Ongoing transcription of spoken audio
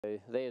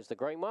There's the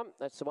green one.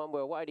 That's the one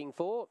we're waiting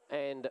for,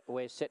 and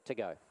we're set to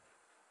go.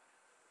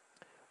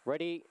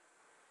 Ready.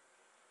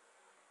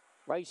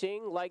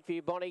 Racing,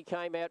 Lakeview Bonnie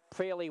came out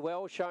fairly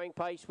well, showing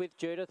pace with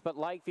Judith, but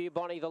Lakeview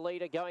Bonnie, the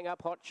leader, going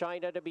up Hot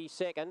Chainer to be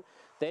second.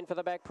 Then for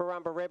the back,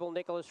 Parumba Rebel,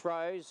 Nicholas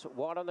Rose.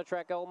 Wide on the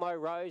track, Elmo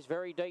Rose.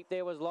 Very deep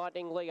there was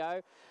Lightning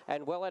Leo.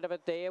 And well out of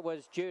it there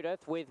was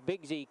Judith with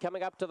Bigsy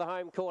coming up to the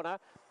home corner.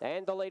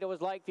 And the leader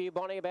was Lakeview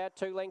Bonnie, about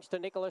 2 lengths to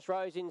Nicholas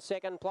Rose in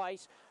second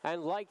place.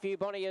 And Lakeview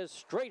Bonnie has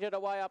streeted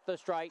away up the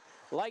straight.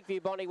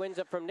 Lakeview Bonnie wins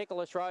it from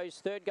Nicholas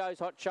Rose. Third goes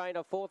Hot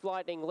Chainer, fourth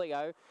Lightning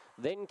Leo.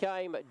 Then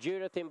came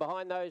Judith. In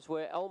behind those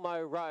were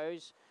Elmo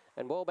Rose,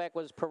 and well back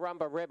was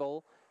Parumba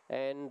Rebel,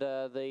 and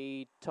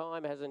the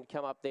time hasn't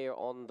come up there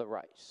on the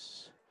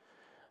race.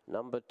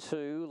 Number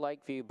 2,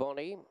 Lakeview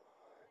Bonnie.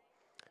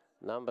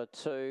 Number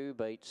 2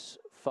 beats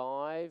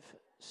 5,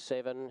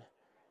 7,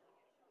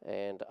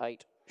 and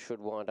 8 should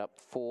wind up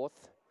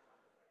fourth.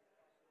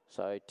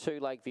 So 2,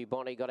 Lakeview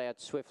Bonnie, got out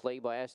swiftly by